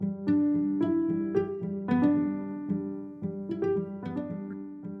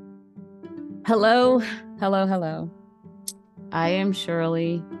Hello, hello. I am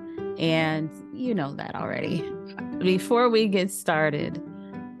Shirley, and you know that already. Before we get started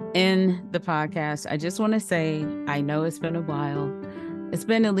in the podcast, I just want to say I know it's been a while. It's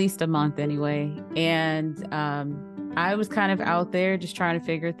been at least a month anyway. And I was kind of out there just trying to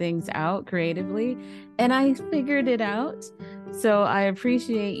figure things out creatively, and I figured it out. So I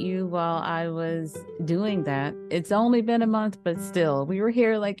appreciate you while I was doing that. It's only been a month, but still, we were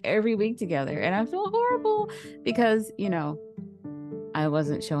here like every week together, and I feel horrible because, I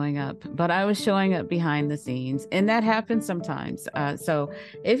wasn't showing up, but I was showing up behind the scenes, and that happens sometimes. So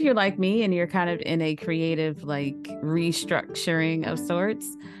if you're like me and you're kind of in a creative, like restructuring of sorts,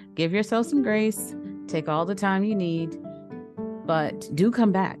 give yourself some grace, take all the time you need, but do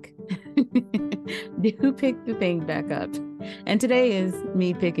come back. Do pick the thing back up. And today is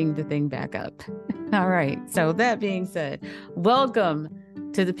me picking the thing back up. All right. So that being said, welcome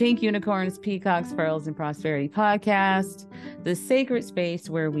to the Pink Unicorns, Peacocks, Pearls, and Prosperity podcast, the sacred space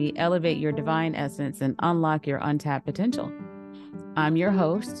where we elevate your divine essence and unlock your untapped potential. I'm your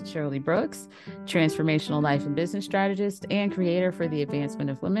host, Shirley Brooks, transformational life and business strategist and creator for the advancement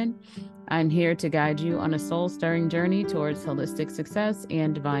of women. I'm here to guide you on a soul-stirring journey towards holistic success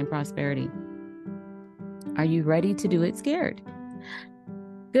and divine prosperity. Are you ready to do it scared?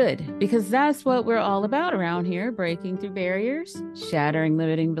 Good, because that's what we're all about around here, breaking through barriers, shattering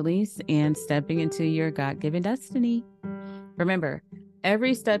limiting beliefs, and stepping into your God-given destiny. Remember,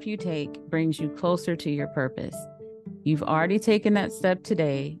 every step you take brings you closer to your purpose. You've already taken that step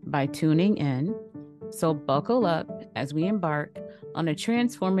today by tuning in, so buckle up as we embark on a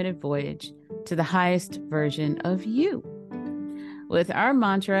transformative voyage to the highest version of you. With our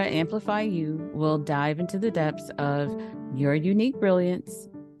mantra, Amplify You, we'll dive into the depths of your unique brilliance,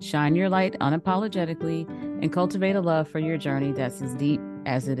 shine your light unapologetically, and cultivate a love for your journey that's as deep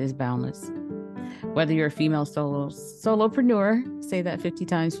as it is boundless. Whether you're a female solopreneur, say that 50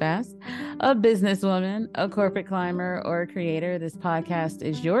 times fast, a businesswoman, a corporate climber, or a creator, this podcast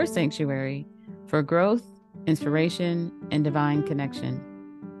is your sanctuary for growth, inspiration, and divine connection.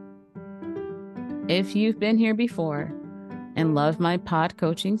 If you've been here before and love my pod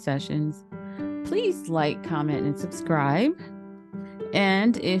coaching sessions, please like, comment, and subscribe.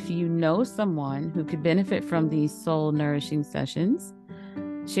 And if you know someone who could benefit from these soul-nourishing sessions,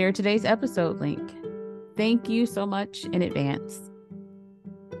 share today's episode link. Thank you so much in advance.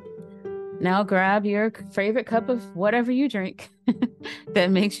 Now grab your favorite cup of whatever you drink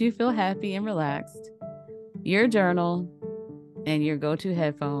that makes you feel happy and relaxed, your journal, and your go-to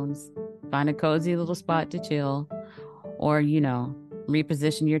headphones. Find a cozy little spot to chill, or,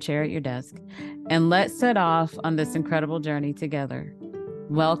 reposition your chair at your desk. And let's set off on this incredible journey together.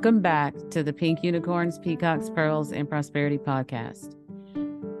 Welcome back to the Pink Unicorns, Peacocks, Pearls, and Prosperity podcast.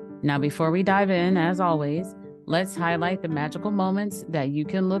 Now, before we dive in, as always, let's highlight the magical moments that you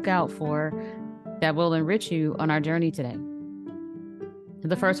can look out for that will enrich you on our journey today.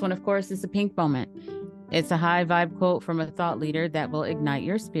 The first one, of course, is the pink moment. It's a high vibe quote from a thought leader that will ignite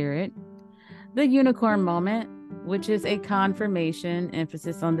your spirit. The unicorn moment, which is a confirmation,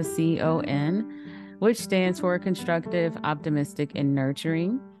 emphasis on the CON, which stands for constructive, optimistic, and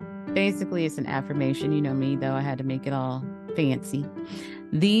nurturing. Basically, it's an affirmation. You know me, though. I had to make it all fancy.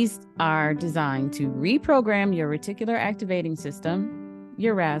 These are designed to reprogram your reticular activating system,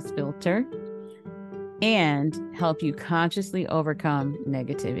 your RAS filter, and help you consciously overcome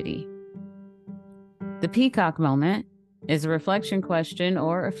negativity. The peacock moment is a reflection question,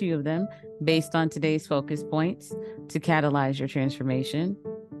 or a few of them, based on today's focus points to catalyze your transformation.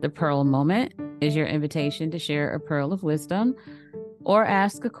 The pearl moment is your invitation to share a pearl of wisdom or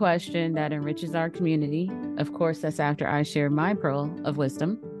ask a question that enriches our community. Of course, that's after I share my pearl of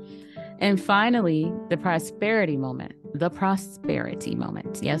wisdom. And finally, the prosperity moment.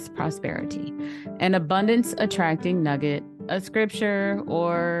 Yes, prosperity. An abundance attracting nugget, a scripture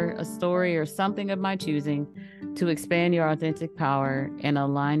or a story or something of my choosing to expand your authentic power and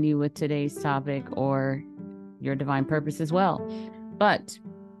align you with today's topic or your divine purpose as well. But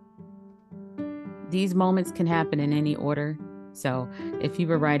these moments can happen in any order. So if you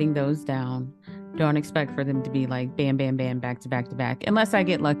were writing those down, don't expect for them to be like bam, bam, bam, back to back to back, unless I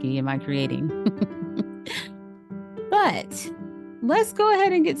get lucky in my creating. But let's go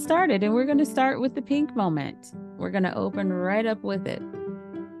ahead and get started. And we're going to start with the pink moment. We're going to open right up with it.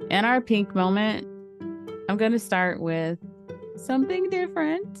 In our pink moment, I'm going to start with something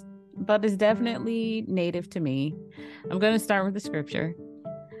different, but it's definitely native to me. I'm going to start with the scripture.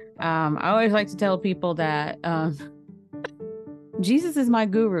 I always like to tell people that Jesus is my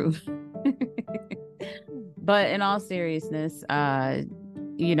guru. But in all seriousness,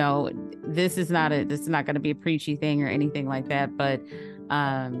 this is not going to be a preachy thing or anything like that. But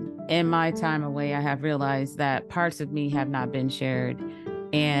in my time away, I have realized that parts of me have not been shared.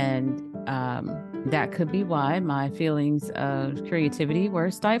 And that could be why my feelings of creativity were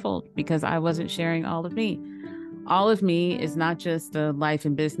stifled, because I wasn't sharing all of me. All of me is not just a life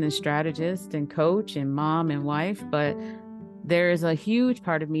and business strategist and coach and mom and wife, but there is a huge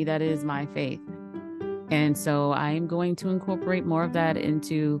part of me that is my faith. And so I am going to incorporate more of that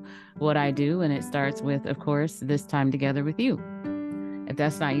into what I do. And it starts with, of course, this time together with you. If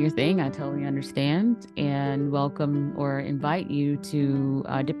that's not your thing, I totally understand and welcome or invite you to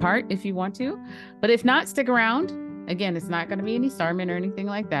depart if you want to. But if not, stick around. Again, it's not going to be any sermon or anything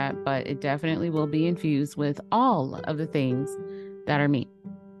like that, but it definitely will be infused with all of the things that are me.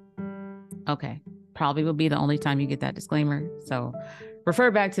 Okay. Probably will be the only time you get that disclaimer. So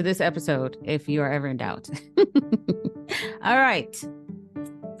refer back to this episode if you are ever in doubt. All right.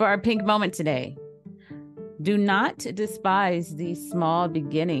 For our pink moment today, do not despise these small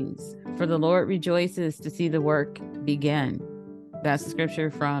beginnings, for the Lord rejoices to see the work begin. That's the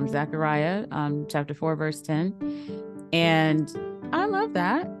scripture from Zechariah, chapter 4, verse 10. And I love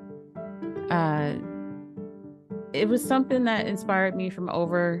that. It was something that inspired me from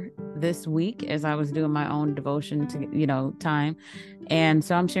over this week as I was doing my own devotion to, time. And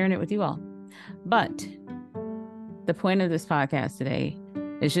so I'm sharing it with you all. But the point of this podcast today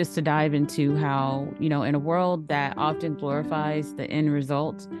is just to dive into how, in a world that often glorifies the end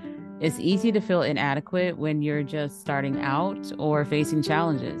result, it's easy to feel inadequate when you're just starting out or facing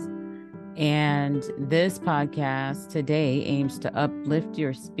challenges. And this podcast today aims to uplift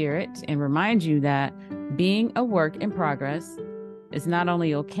your spirit and remind you that being a work in progress is not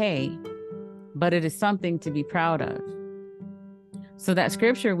only okay, but it is something to be proud of. So that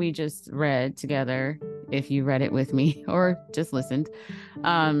scripture we just read together, if you read it with me or just listened,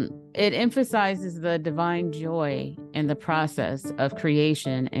 it emphasizes the divine joy in the process of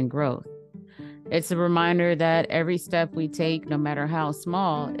creation and growth. It's a reminder that every step we take, no matter how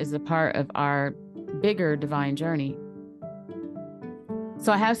small, is a part of our bigger divine journey.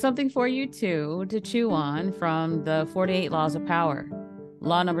 So I have something for you too to chew on from the 48 Laws of Power.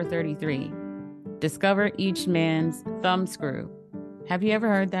 Law number 33, discover each man's thumb screw. Have you ever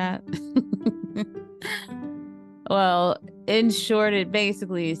heard that? Well, in short, it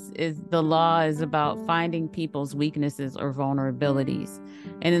basically is the law is about finding people's weaknesses or vulnerabilities.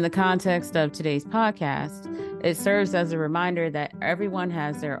 And in the context of today's podcast, it serves as a reminder that everyone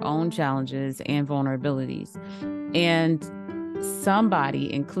has their own challenges and vulnerabilities. And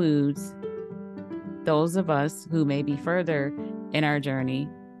somebody includes those of us who may be further in our journey,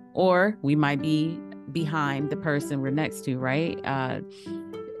 or we might be behind the person we're next to, right?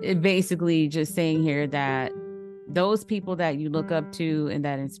 It basically just saying here that those people that you look up to and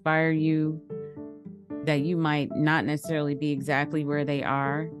that inspire you, that you might not necessarily be exactly where they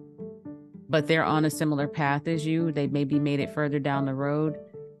are, but they're on a similar path as you. They maybe made it further down the road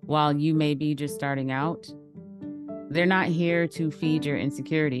while you may be just starting out. They're not here to feed your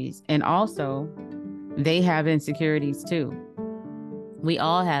insecurities. And also, they have insecurities too. We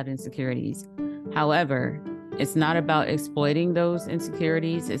all have insecurities. However, it's not about exploiting those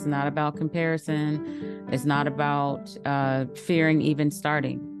insecurities. It's not about comparison. It's not about fearing even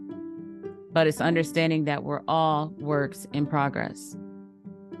starting. But it's understanding that we're all works in progress.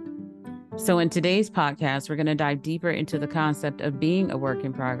 So in today's podcast, we're going to dive deeper into the concept of being a work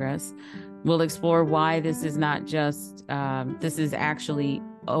in progress. We'll explore why this is not just, this is actually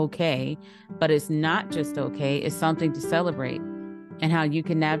okay, but it's not just okay. It's something to celebrate, and how you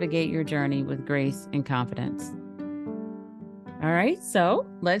can navigate your journey with grace and confidence. All right, so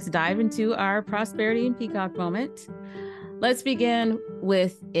let's dive into our prosperity and peacock moment. Let's begin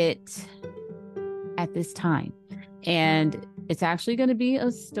with it at this time. And it's actually going to be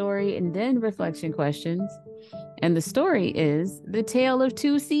a story and then reflection questions. And the story is The Tale of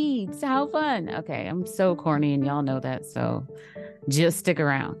Two Seeds. How fun. Okay, I'm so corny and y'all know that. So just stick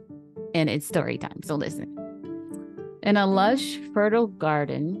around. And it's story time. So listen. In a lush, fertile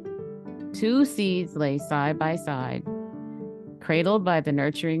garden, two seeds lay side by side, cradled by the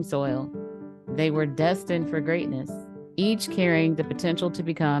nurturing soil. They were destined for greatness, each carrying the potential to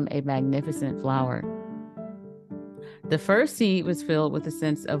become a magnificent flower. The first seed was filled with a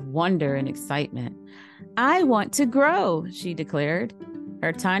sense of wonder and excitement. "I want to grow," she declared,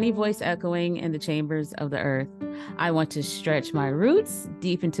 her tiny voice echoing in the chambers of the earth. "I want to stretch my roots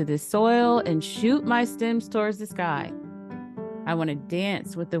deep into this soil and shoot my stems towards the sky. I want to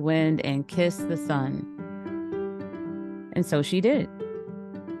dance with the wind and kiss the sun." And so she did.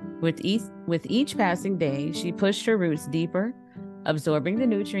 With each passing day, she pushed her roots deeper, absorbing the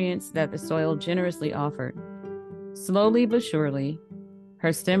nutrients that the soil generously offered. Slowly but surely,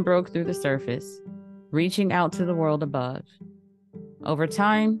 her stem broke through the surface, reaching out to the world above. Over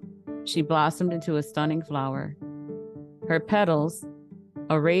time, she blossomed into a stunning flower. Her petals,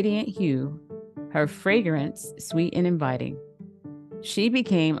 a radiant hue, her fragrance sweet and inviting. She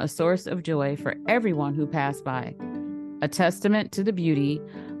became a source of joy for everyone who passed by, a testament to the beauty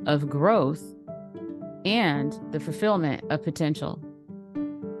of growth and the fulfillment of potential.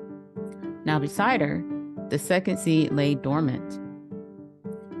 Now beside her, the second seed lay dormant.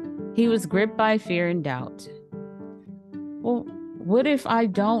 He was gripped by fear and doubt. Well, what if I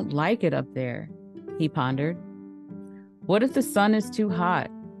don't like it up there? He pondered. What if the sun is too hot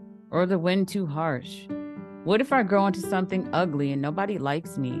or the wind too harsh? What if I grow into something ugly and nobody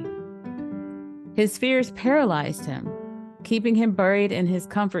likes me? His fears paralyzed him, keeping him buried in his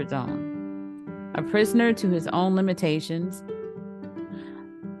comfort zone, a prisoner to his own limitations.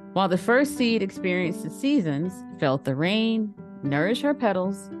 While the first seed experienced the seasons, felt the rain, nourished her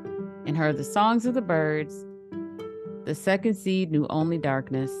petals, and heard the songs of the birds, the second seed knew only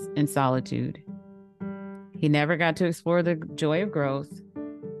darkness and solitude. He never got to explore the joy of growth,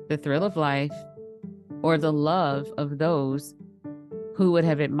 the thrill of life, or the love of those who would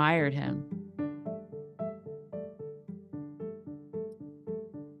have admired him.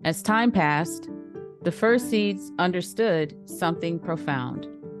 As time passed, the first seeds understood something profound.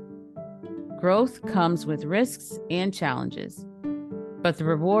 Growth comes with risks and challenges, but the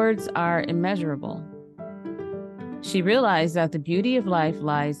rewards are immeasurable. She realized that the beauty of life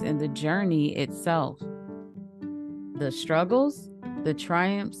lies in the journey itself, the struggles, the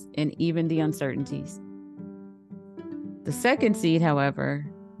triumphs, and even the uncertainties. The second seed, however,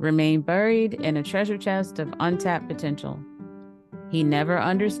 remained buried in a treasure chest of untapped potential. He never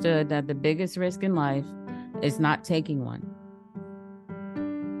understood that the biggest risk in life is not taking one.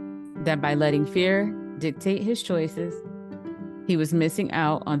 That by letting fear dictate his choices, he was missing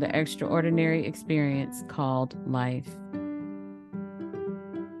out on the extraordinary experience called life.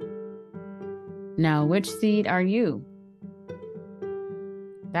 Now, which seed are you?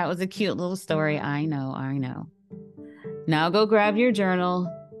 That was a cute little story. I know. Now go grab your journal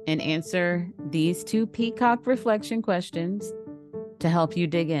and answer these 2 peacock reflection questions to help you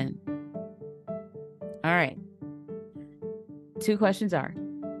dig in. All right. 2 questions are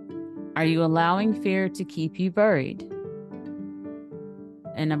you allowing fear to keep you buried?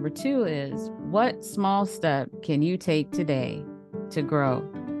 And number 2 is, what small step can you take today to grow?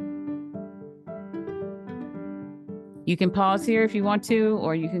 You can pause here if you want to,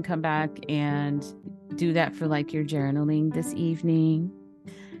 or you can come back and do that for like your journaling this evening.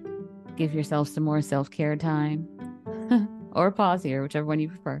 Give yourself some more self-care time or pause here, whichever one you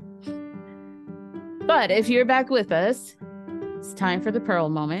prefer. But if you're back with us, it's time for the Pearl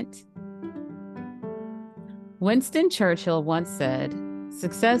moment. Winston Churchill once said,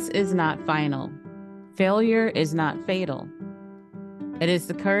 "Success is not final. Failure is not fatal. It is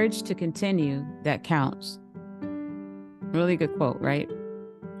the courage to continue that counts." Really good quote, right?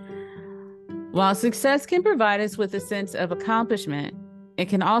 While success can provide us with a sense of accomplishment, it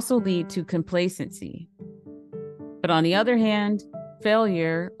can also lead to complacency. But on the other hand,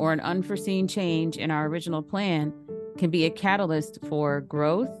 failure or an unforeseen change in our original plan can be a catalyst for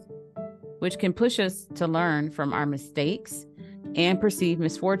growth, which can push us to learn from our mistakes and perceived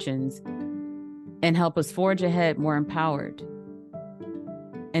misfortunes and help us forge ahead more empowered.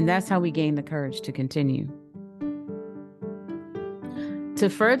 And that's how we gain the courage to continue. To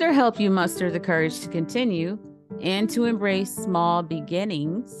further help you muster the courage to continue and to embrace small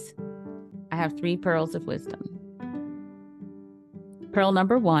beginnings, I have 3 pearls of wisdom. Pearl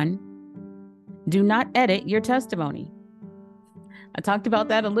number 1, do not edit your testimony. I talked about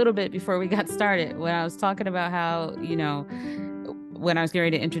that a little bit before we got started when I was talking about how, when I was getting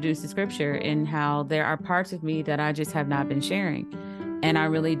ready to introduce the scripture and how there are parts of me that I just have not been sharing. And I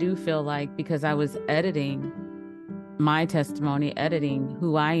really do feel like because I was editing my testimony, editing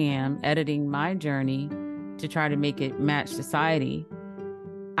who I am, editing my journey to try to make it match society,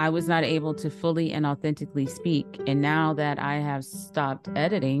 I was not able to fully and authentically speak. And now that I have stopped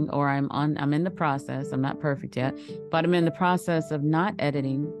editing, or I'm in the process, I'm not perfect yet, but I'm in the process of not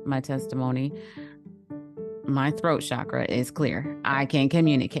editing my testimony, my throat chakra is clear. I can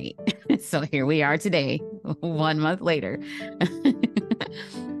communicate. So here we are today, 1 month later.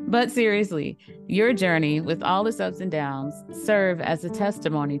 But seriously, your journey with all its ups and downs serve as a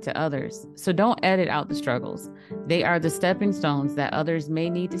testimony to others. So don't edit out the struggles. They are the stepping stones that others may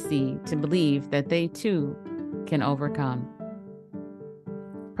need to see to believe that they too can overcome.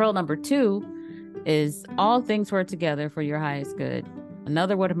 Pearl number 2, is all things work together for your highest good.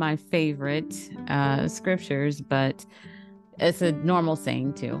 Another one of my favorite scriptures, but it's a normal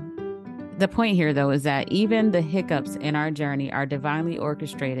saying too. The point here, though, is that even the hiccups in our journey are divinely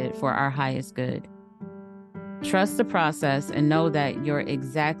orchestrated for our highest good. Trust the process and know that you're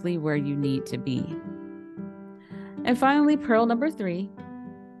exactly where you need to be. And finally, pearl number 3,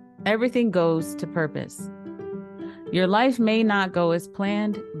 everything goes to purpose. Your life may not go as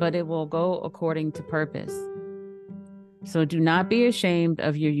planned, but it will go according to purpose. So do not be ashamed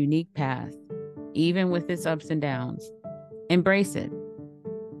of your unique path, even with its ups and downs. Embrace it.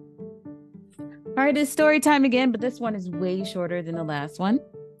 All right, it's story time again, but this one is way shorter than the last one.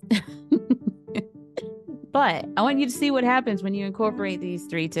 But I want you to see what happens when you incorporate these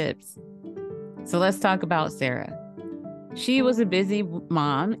 3 tips. So let's talk about Sarah. She was a busy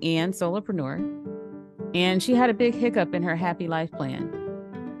mom and solopreneur, and she had a big hiccup in her happy life plan.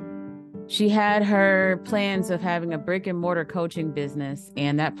 She had her plans of having a brick and mortar coaching business,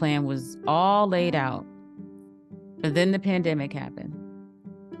 and that plan was all laid out. But then the pandemic happened.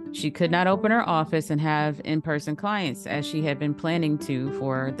 She could not open her office and have in-person clients as she had been planning to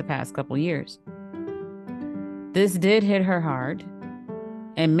for the past couple years. This did hit her hard,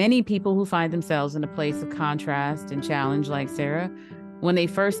 and many people who find themselves in a place of contrast and challenge like Sarah, when they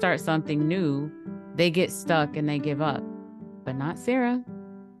first start something new, they get stuck and they give up. But not Sarah.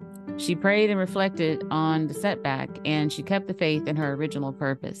 She prayed and reflected on the setback, and she kept the faith in her original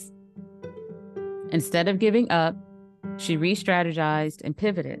purpose. Instead of giving up, she re-strategized and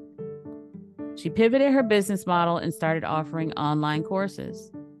pivoted. She pivoted her business model and started offering online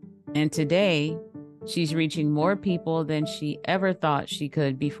courses. And today, she's reaching more people than she ever thought she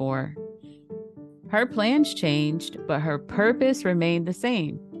could before. Her plans changed, but her purpose remained the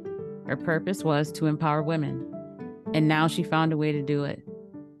same. Her purpose was to empower women. And now she found a way to do it,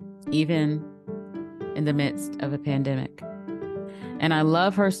 even in the midst of a pandemic. And I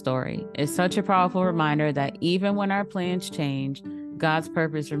love her story. It's such a powerful reminder that even when our plans change, God's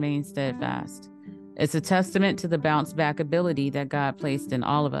purpose remains steadfast. It's a testament to the bounce back ability that God placed in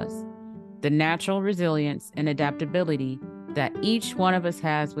all of us, the natural resilience and adaptability that each one of us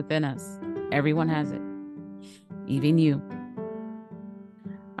has within us. Everyone has it, even you.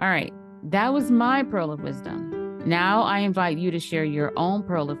 All right, that was my pearl of wisdom. Now I invite you to share your own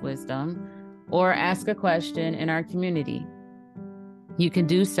pearl of wisdom or ask a question in our community. You can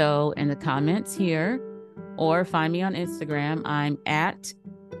do so in the comments here or find me on Instagram. I'm at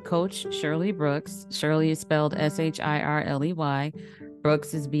Coach Shirley Brooks. Shirley is spelled Shirley.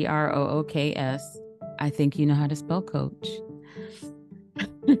 Brooks is Brooks. I think you know how to spell coach.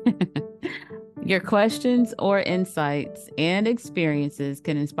 Your questions or insights and experiences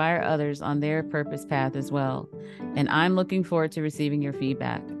can inspire others on their purpose path as well. And I'm looking forward to receiving your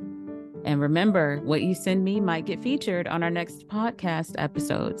feedback. And remember, what you send me might get featured on our next podcast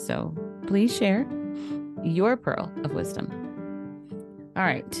episode. So please share your pearl of wisdom. All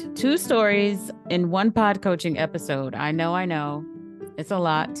right, 2 stories in 1 pod coaching episode. I know. It's a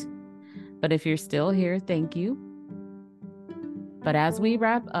lot. But if you're still here, thank you. But as we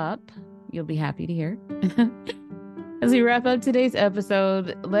wrap up, you'll be happy to hear. As we wrap up today's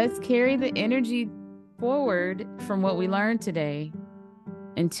episode, let's carry the energy forward from what we learned today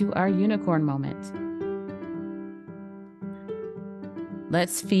into our unicorn moment.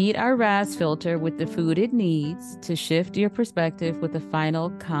 Let's feed our RAS filter with the food it needs to shift your perspective with a final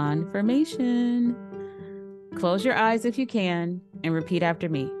confirmation. Close your eyes if you can and repeat after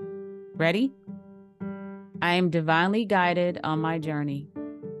me. Ready? I am divinely guided on my journey.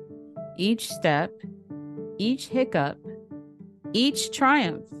 Each step, each hiccup, each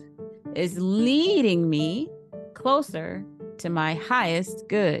triumph is leading me closer to my highest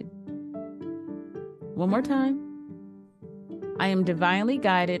good. One more time. I am divinely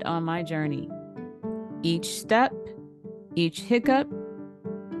guided on my journey. Each step, each hiccup,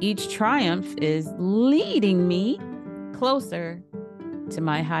 each triumph is leading me closer to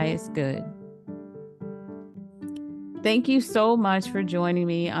my highest good. Thank you so much for joining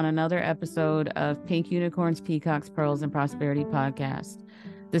me on another episode of Pink Unicorns, Peacocks, Pearls, and Prosperity podcast,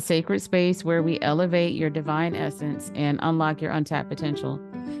 the sacred space where we elevate your divine essence and unlock your untapped potential.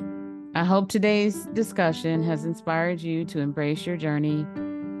 I hope today's discussion has inspired you to embrace your journey,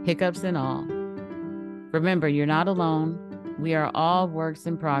 hiccups and all. Remember, you're not alone. We are all works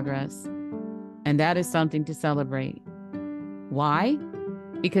in progress, and that is something to celebrate. Why?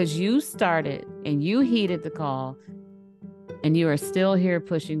 Because you started and you heeded the call, and you are still here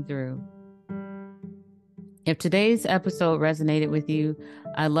pushing through. If today's episode resonated with you,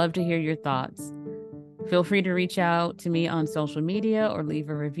 I'd love to hear your thoughts. Feel free to reach out to me on social media or leave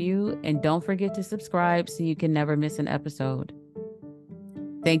a review. And don't forget to subscribe so you can never miss an episode.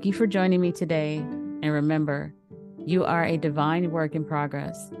 Thank you for joining me today. And remember, you are a divine work in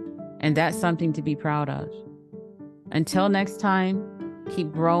progress, and that's something to be proud of. Until next time,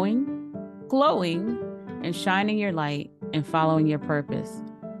 keep growing, glowing, and shining your light and following your purpose.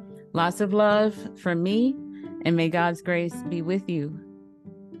 Lots of love from me, and may God's grace be with you.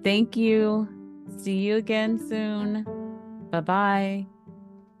 Thank you. See you again soon. Bye-bye.